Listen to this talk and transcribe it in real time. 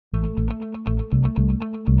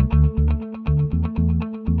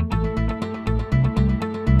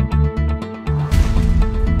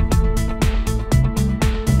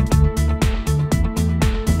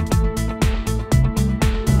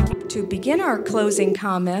our closing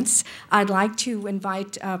comments, I'd like to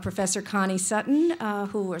invite Professor Connie Sutton,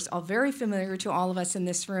 who is all very familiar to all of us in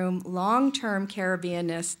this room, long-term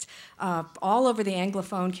Caribbeanist, all over the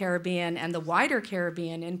Anglophone Caribbean and the wider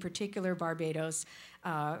Caribbean, in particular Barbados,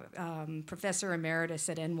 Professor Emeritus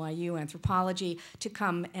at NYU Anthropology, to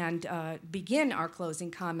come and begin our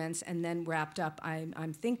closing comments, and then wrapped up, I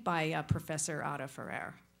think, by Professor Ada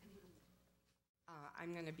Ferrer.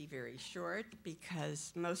 I'm going to be very short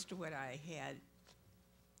because most of what I had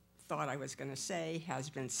thought I was going to say has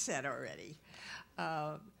been said already.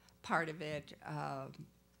 Part of it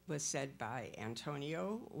was said by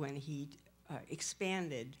Antonio when he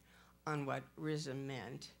expanded on what RISM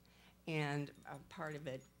meant, and part of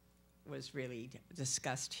it was really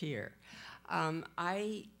discussed here.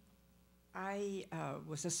 I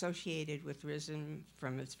was associated with RISM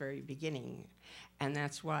from its very beginning, and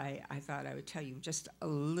that's why I thought I would tell you just a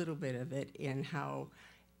little bit of it in how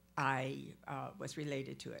I was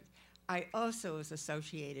related to it. I also was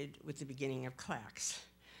associated with the beginning of CLACS,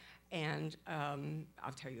 and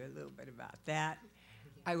I'll tell you a little bit about that.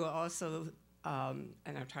 I will also, and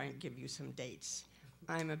I'll try and give you some dates.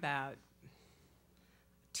 I'm about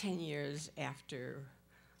 10 years after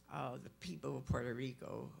the People of Puerto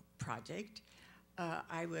Rico project.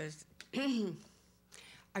 I was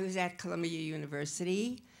at Columbia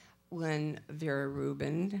University when Vera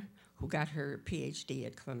Rubin, who got her PhD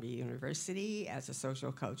at Columbia University as a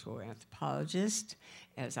social cultural anthropologist,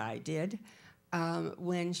 as I did,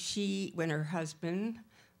 when her husband,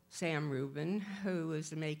 Sam Rubin, who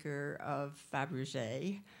was the maker of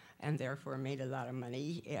Fabergé and therefore made a lot of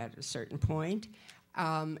money at a certain point,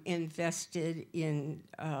 invested in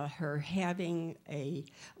her having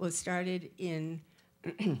it started in,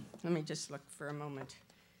 let me just look for a moment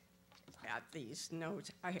at these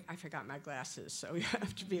notes. I forgot my glasses, so you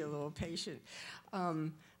have to be a little patient.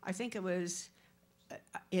 I think it was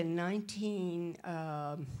in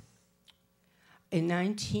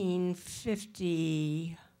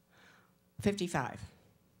 1955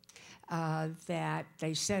 that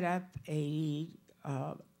they set up a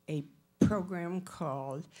program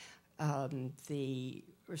called the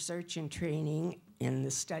Research and Training in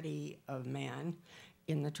the Study of Man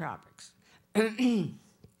in the Tropics. It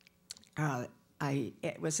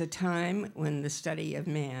was a time when the study of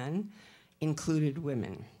man included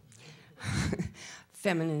women.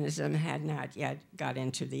 Feminism had not yet got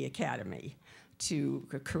into the academy to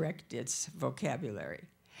correct its vocabulary.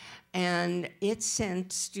 And it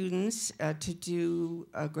sent students to do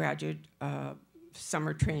graduate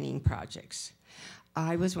summer training projects.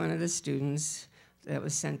 I was one of the students that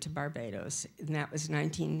was sent to Barbados, and that was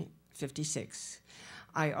 1956.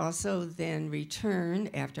 I also then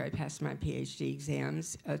returned, after I passed my PhD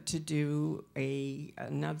exams, to do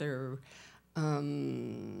another,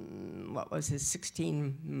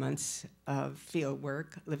 16 months of field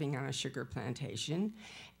work, living on a sugar plantation,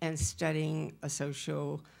 and studying a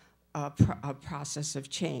social process of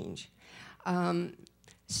change.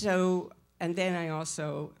 And then I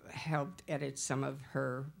also helped edit some of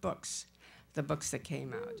her books, the books that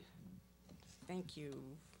came out. Thank you.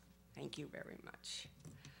 Thank you very much.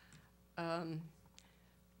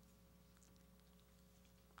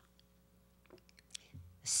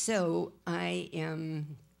 So I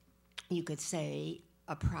am, you could say,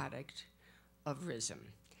 a product of RISM.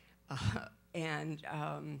 And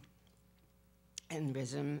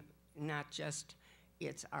RISM, not just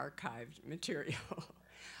its archived material.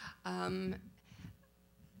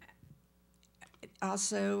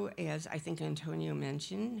 Also, as I think Antonio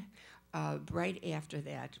mentioned, right after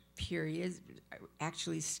that period,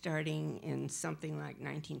 actually starting in something like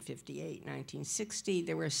 1958, 1960,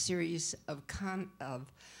 there were a series of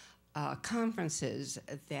conferences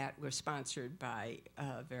that were sponsored by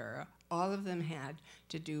Vera. All of them had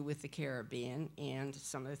to do with the Caribbean and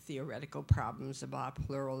some of the theoretical problems about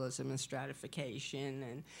pluralism and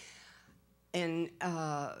stratification and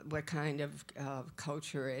what kind of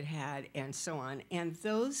culture it had, and so on. And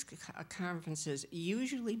those conferences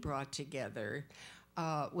usually brought together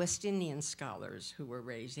West Indian scholars who were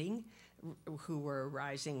rising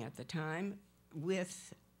at the time,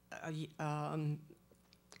 with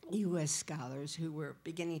U.S. scholars who were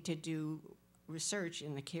beginning to do research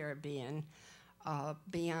in the Caribbean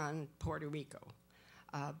beyond Puerto Rico.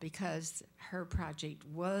 Because her project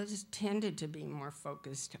tended to be more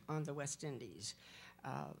focused on the West Indies.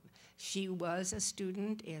 She was a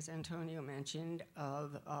student, as Antonio mentioned,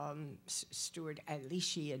 of Stuart. At least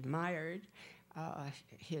she admired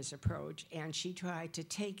his approach, and she tried to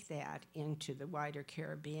take that into the wider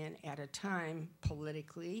Caribbean at a time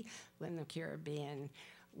politically when the Caribbean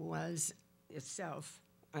was itself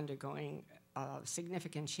undergoing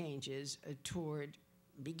significant changes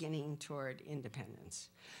beginning toward independence.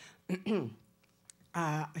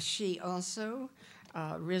 She also,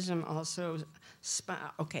 RISM also,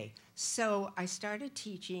 okay, so I started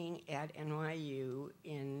teaching at NYU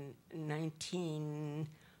in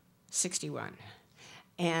 1961.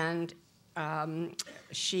 And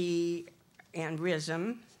she and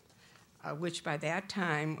RISM, which by that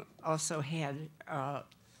time also had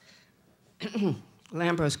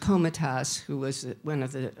Lambros Comatas, who was one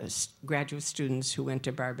of the graduate students who went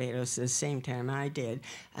to Barbados at the same time I did,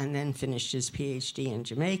 and then finished his PhD in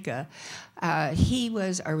Jamaica. He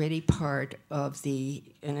was already part of an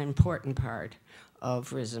important part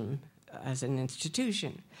of RISM as an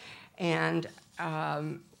institution. And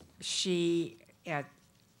she,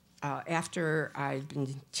 after I'd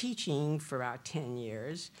been teaching for about 10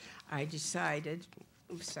 years, I decided,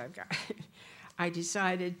 I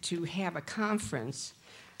decided to have a conference,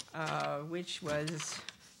 which was,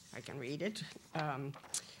 I can read it,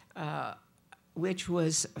 which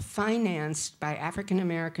was financed by African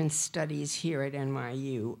American Studies here at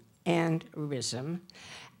NYU and RISM,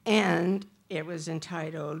 and it was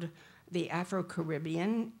entitled The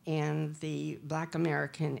Afro-Caribbean and the Black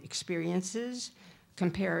American Experiences,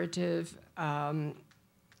 Comparative, I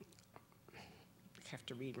have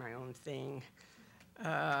to read my own thing,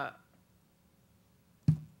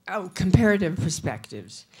 comparative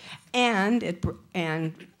perspectives. And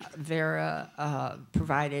Vera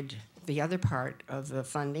provided the other part of the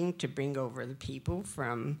funding to bring over the people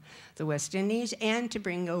from the West Indies and to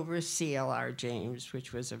bring over C.L.R. James,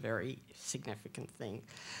 which was a very significant thing.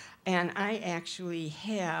 And I actually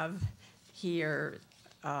have here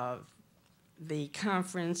the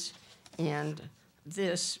conference and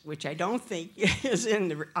this, which I don't think is in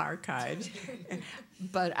the archives,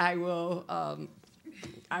 but I will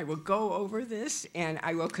go over this and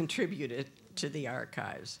I will contribute it to the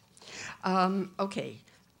archives. Okay,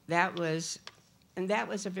 that was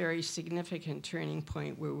a very significant turning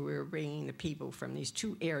point where we were bringing the people from these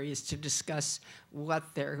two areas to discuss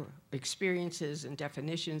what their experiences and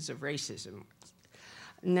definitions of racism were.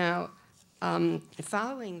 Now,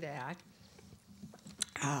 following that,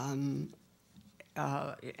 and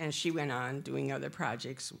she went on doing other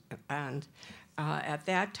projects, and at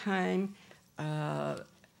that time,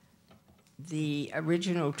 the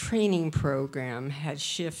original training program had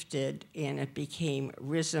shifted and it became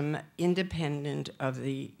RISM, independent of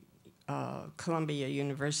the Columbia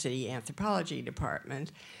University Anthropology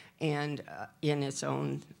Department, and in its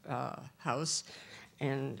own house,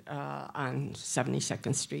 and on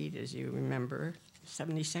 72nd Street, as you remember.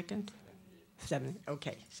 72nd?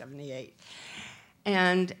 78.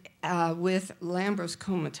 And with Lambros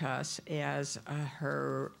Comatas as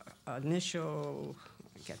her initial,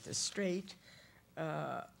 get this straight,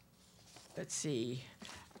 let's see.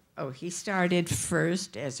 Oh, he started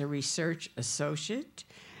first as a research associate,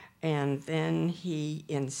 and then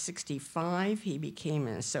in '65 he became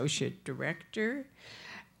an associate director,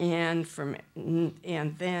 and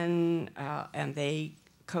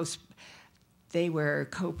they were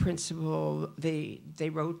co-principal. They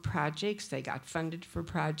wrote projects. They got funded for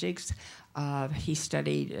projects. He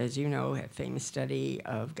studied, as you know, a famous study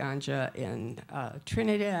of ganja in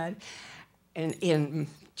Trinidad, and in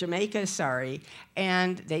Jamaica, sorry.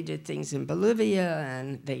 And they did things in Bolivia,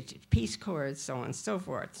 and they did Peace Corps, so on and so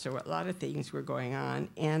forth. So a lot of things were going on,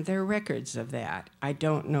 and there are records of that. I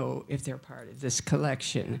don't know if they're part of this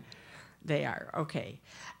collection. They are, okay.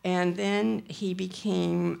 And then he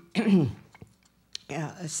became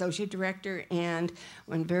associate director, and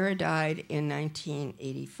when Vera died in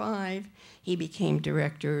 1985, he became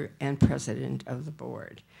director and president of the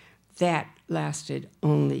board. That lasted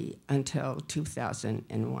only until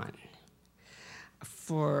 2001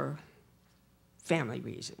 for family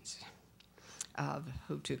reasons of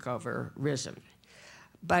who took over RISM.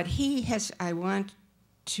 But I want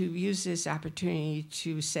to use this opportunity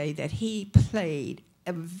to say that he played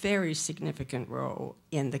a very significant role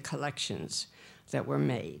in the collections that were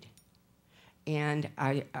made. And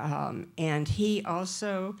he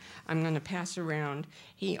also, I'm going to pass around,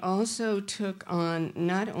 he also took on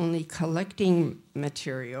not only collecting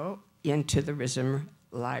material into the RISM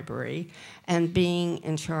library and being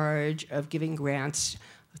in charge of giving grants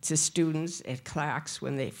to students at CLACS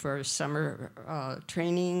when they first summer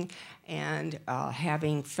training, and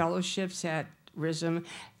having fellowships at RISM.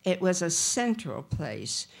 It was a central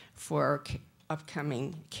place for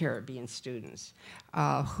upcoming Caribbean students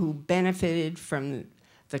who benefited from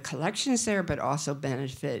the collections there, but also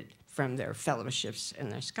benefited from their fellowships and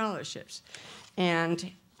their scholarships. And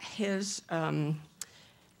his,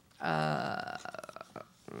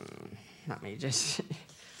 let me just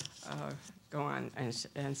go on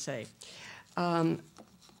and say. A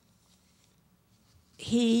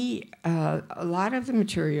lot of the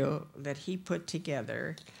material that he put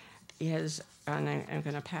together is, and I'm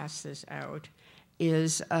going to pass this out,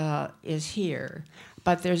 is here.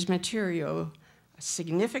 But there's material,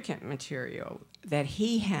 significant material, that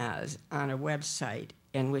he has on a website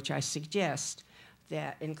in which I suggest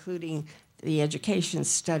that, including the education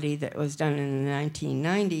study that was done in the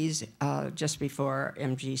 1990s, just before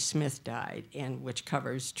M.G. Smith died, and which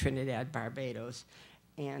covers Trinidad, Barbados,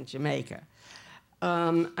 and Jamaica.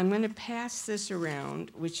 I'm going to pass this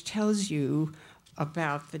around, which tells you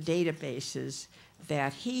about the databases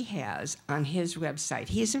that he has on his website.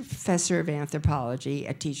 He's a professor of anthropology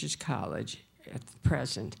at Teachers College at the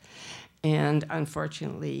present, and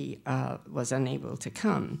unfortunately was unable to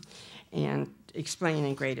come and explain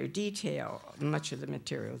in greater detail much of the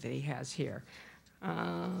material that he has here.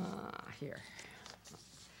 Here.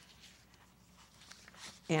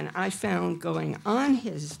 And I found going on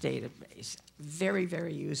his database very,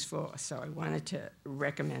 very useful, so I wanted to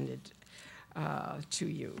recommend it to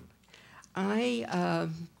you.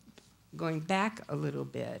 Going back a little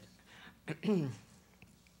bit,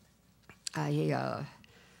 I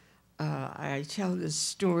tell this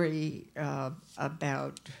story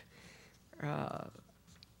about,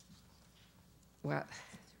 well,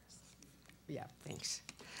 yeah, thanks.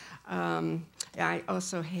 I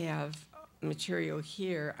also have material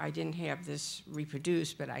here. I didn't have this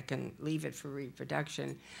reproduced, but I can leave it for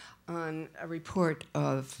reproduction, on a report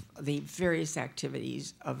of the various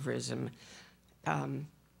activities of RISM.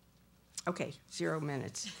 Okay, 0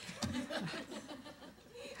 minutes.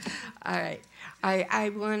 All right.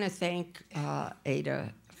 I want to thank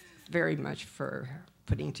Ada very much for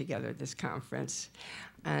putting together this conference,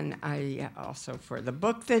 and I also for the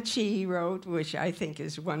book that she wrote, which I think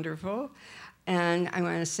is wonderful. And I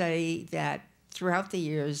want to say that throughout the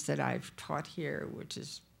years that I've taught here, which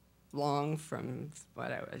is long from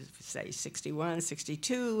what I would say 61,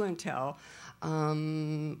 62 until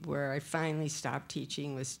where I finally stopped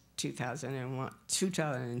teaching was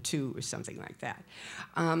 2002 or something like that.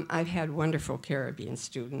 I've had wonderful Caribbean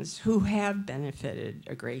students who have benefited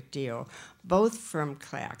a great deal, both from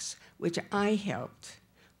CLACS, which I helped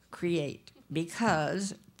create,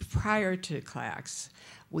 because prior to CLACS,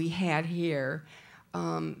 we had here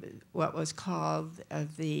what was called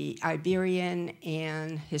the Iberian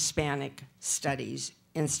and Hispanic Studies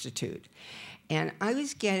Institute. And I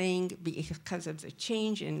was getting, because of the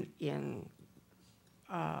change in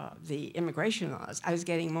the immigration laws, I was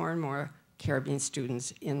getting more and more Caribbean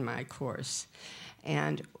students in my course.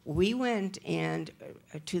 And we went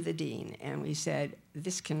to the dean and we said,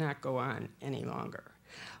 this cannot go on any longer.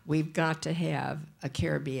 We've got to have a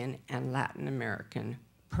Caribbean and Latin American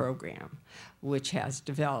program, which has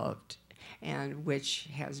developed and which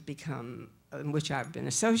has become, which I've been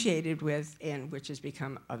associated with, and which has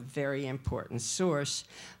become a very important source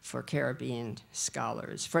for Caribbean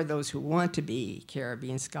scholars, for those who want to be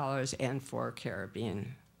Caribbean scholars and for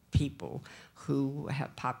Caribbean people who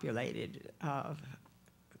have populated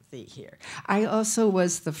here. I also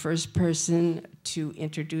was the first person to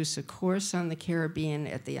introduce a course on the Caribbean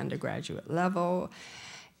at the undergraduate level,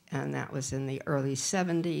 and that was in the early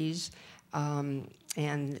 70s,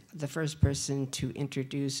 and the first person to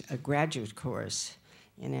introduce a graduate course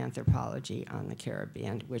in anthropology on the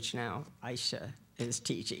Caribbean, which now Aisha is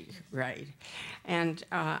teaching, right? And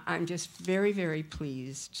I'm just very, very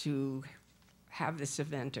pleased to have this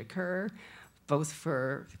event occur, both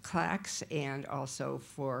for CLACS and also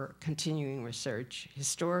for continuing research,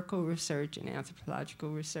 historical research and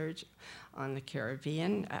anthropological research on the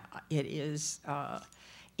Caribbean.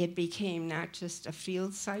 It became not just a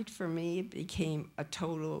field site for me, it became a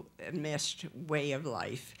total enmeshed way of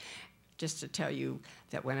life. Just to tell you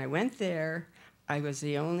that when I went there, we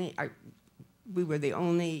were the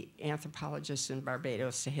only anthropologists in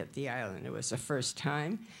Barbados to hit the island. It was the first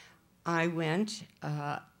time. I went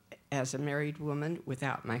as a married woman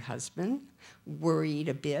without my husband, worried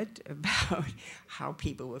a bit about how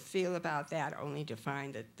people would feel about that, only to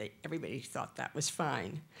find that everybody thought that was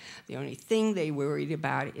fine. The only thing they worried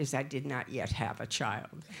about is I did not yet have a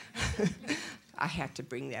child. I had to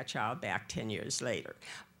bring that child back 10 years later.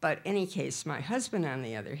 But in any case, my husband, on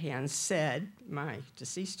the other hand, said, my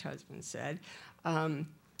deceased husband said,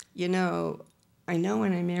 you know, I know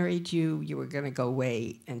when I married you, you were going to go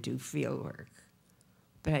away and do field work.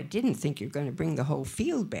 But I didn't think you were going to bring the whole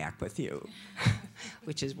field back with you,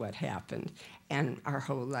 which is what happened. And our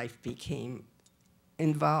whole life became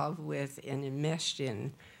involved with and enmeshed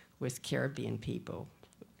in with Caribbean people.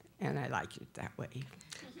 And I like it that way.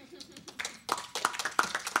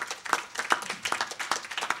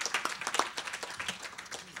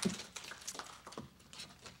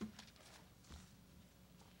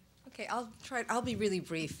 I'll be really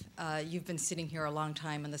brief. You've been sitting here a long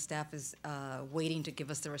time, and the staff is waiting to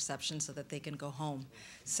give us the reception so that they can go home.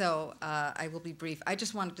 So I will be brief. I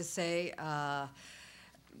just wanted to say,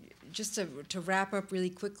 just to wrap up really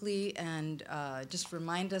quickly and just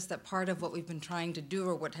remind us that part of what we've been trying to do,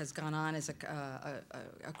 or what has gone on, is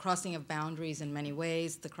a crossing of boundaries in many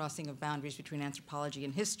ways, the crossing of boundaries between anthropology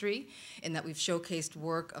and history, in that we've showcased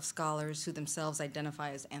work of scholars who themselves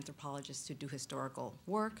identify as anthropologists who do historical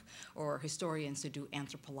work, or historians who do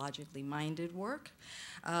anthropologically minded work.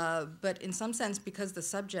 But in some sense, because the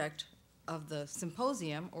subject of the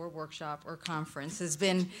symposium or workshop or conference has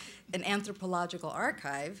been an anthropological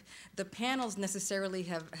archive, the panels necessarily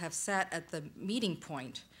have sat at the meeting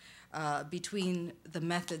point between the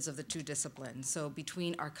methods of the two disciplines, so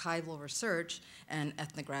between archival research and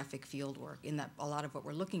ethnographic fieldwork, in that a lot of what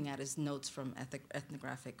we're looking at is notes from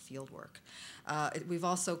ethnographic fieldwork. We've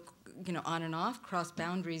also, on and off, crossed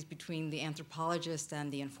boundaries between the anthropologist and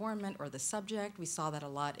the informant or the subject. We saw that a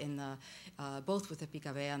lot in the, both with the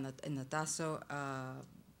Picabea and in the Tasso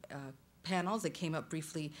panels that came up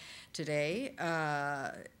briefly today.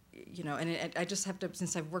 And I just have to,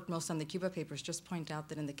 since I've worked most on the Cuba papers, just point out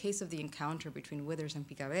that in the case of the encounter between Withers and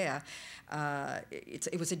Picabea,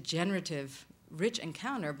 it was a generative, rich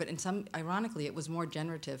encounter, but ironically, it was more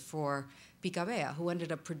generative for Picabea, who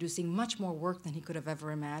ended up producing much more work than he could have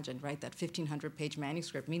ever imagined, right? That 1,500-page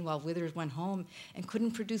manuscript. Meanwhile, Withers went home and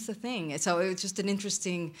couldn't produce a thing. So it was just an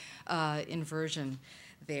interesting inversion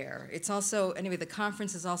there. It's also, anyway, the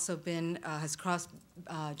conference has also been, has crossed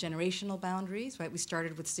generational boundaries, right? We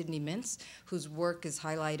started with Sidney Mintz, whose work is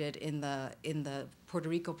highlighted in the Puerto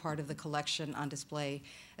Rico part of the collection on display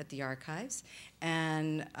at the archives.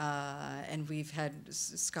 And we've had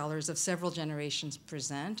scholars of several generations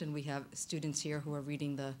present, and we have students here who are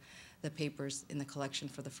reading the papers in the collection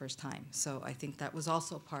for the first time. So I think that was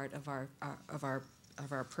also part of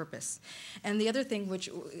our purpose. And the other thing, which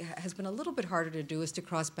has been a little bit harder to do, is to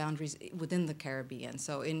cross boundaries within the Caribbean.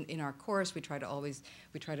 So in our course, we try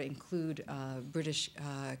to include British,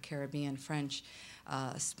 Caribbean, French,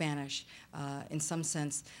 Spanish. In some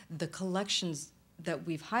sense, the collections that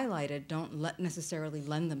we've highlighted don't necessarily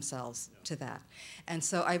lend themselves to that. And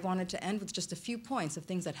so I wanted to end with just a few points of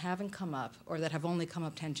things that haven't come up, or that have only come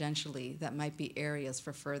up tangentially, that might be areas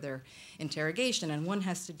for further interrogation. And one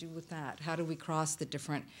has to do with that. How do we cross the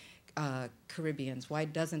different Caribbeans? Why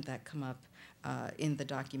doesn't that come up in the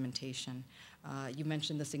documentation? You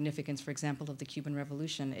mentioned the significance, for example, of the Cuban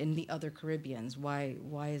Revolution in the other Caribbeans. Why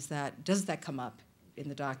is that? Does that come up in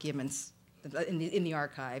the documents? In the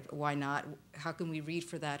archive? Why not? How can we read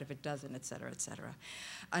for that if it doesn't, et cetera, et cetera?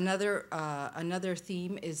 Another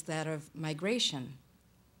theme is that of migration,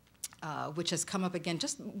 which has come up again,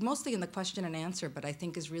 just mostly in the question and answer, but I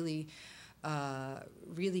think is really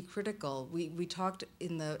critical. We talked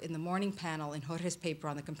in the morning panel in Jorge's paper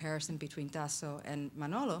on the comparison between Tasso and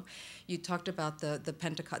Manolo. You talked about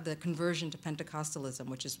the conversion to Pentecostalism,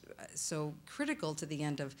 which is so critical to the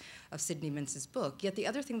end of Sidney Mintz's book. Yet the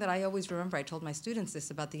other thing that I always remember, I told my students this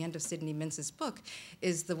about the end of Sidney Mintz's book,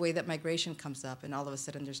 is the way that migration comes up, and all of a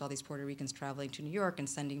sudden there's all these Puerto Ricans traveling to New York and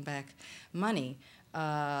sending back money.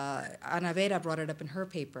 Ana Vera brought it up in her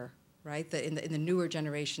paper, right? In the newer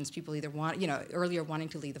generations, people either want, earlier wanting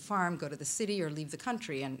to leave the farm, go to the city, or leave the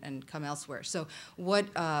country and come elsewhere. So what,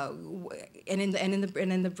 and in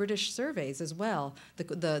the British surveys as well,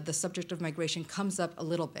 the subject of migration comes up a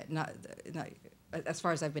little bit, not as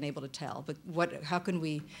far as I've been able to tell. But how can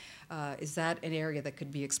we? Is that an area that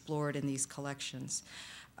could be explored in these collections?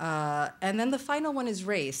 And then the final one is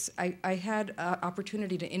race. I had an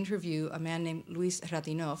opportunity to interview a man named Luis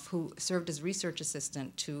Ratinov, who served as research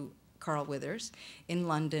assistant to Carl Withers in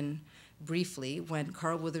London briefly when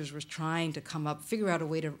Carl Withers was trying to figure out a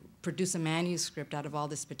way to produce a manuscript out of all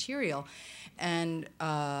this material. And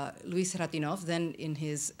Luis Ratinov, then in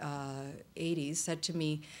his 80s, said to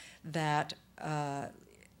me that,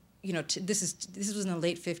 this was in the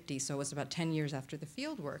late 50s, so it was about 10 years after the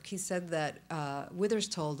field work. He said that Withers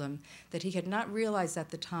told him that he had not realized at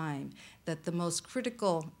the time that the most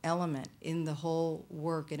critical element in the whole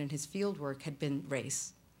work and in his field work had been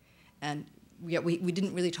race. And yet we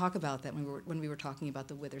didn't really talk about that when we were talking about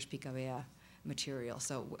the Withers-Picabea material.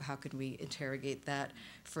 So how could we interrogate that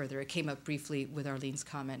further? It came up briefly with Arlene's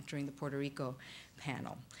comment during the Puerto Rico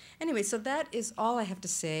panel. Anyway, so that is all I have to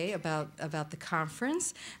say about the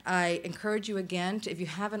conference. I encourage you again, if you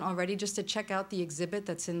haven't already, just to check out the exhibit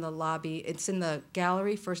that's in the lobby. It's in the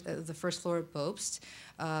gallery, the first floor at Bobst,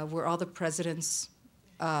 where all the presidents'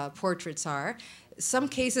 portraits are. Some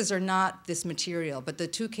cases are not this material, but the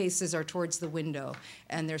two cases are towards the window,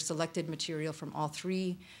 and they're selected material from all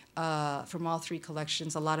three from all three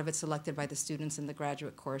collections, a lot of it selected by the students in the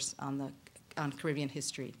graduate course on Caribbean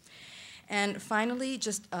history. And finally,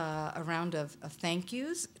 just a round of thank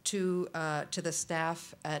yous to the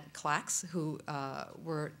staff at CLACS, who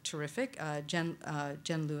were terrific, Jen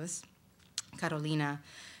Lewis, Carolina,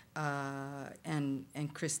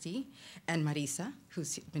 and Christy, and Marisa,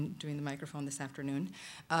 who's been doing the microphone this afternoon,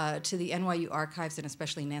 to the NYU Archives, and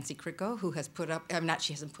especially Nancy Cricco, who has put up,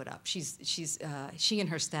 she hasn't put up, she and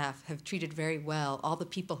her staff have treated very well all the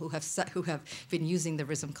people who have been using the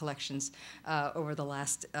RISM collections over the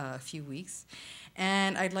last few weeks.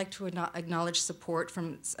 And I'd like to acknowledge support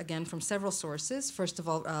from several sources. First of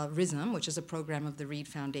all, RISM, which is a program of the Reed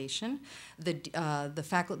Foundation, the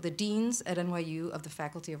deans at NYU of the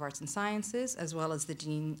Faculty of Arts and Sciences, as well as the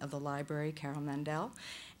Dean of the Library, Carol Mandel,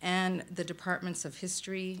 and the Departments of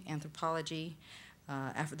History, Anthropology,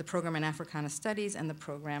 the program in Africana Studies, and the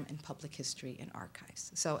program in Public History and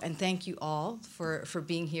Archives. So, and thank you all for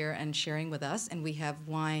being here and sharing with us, and we have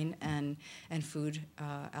wine and food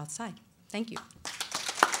outside. Thank you.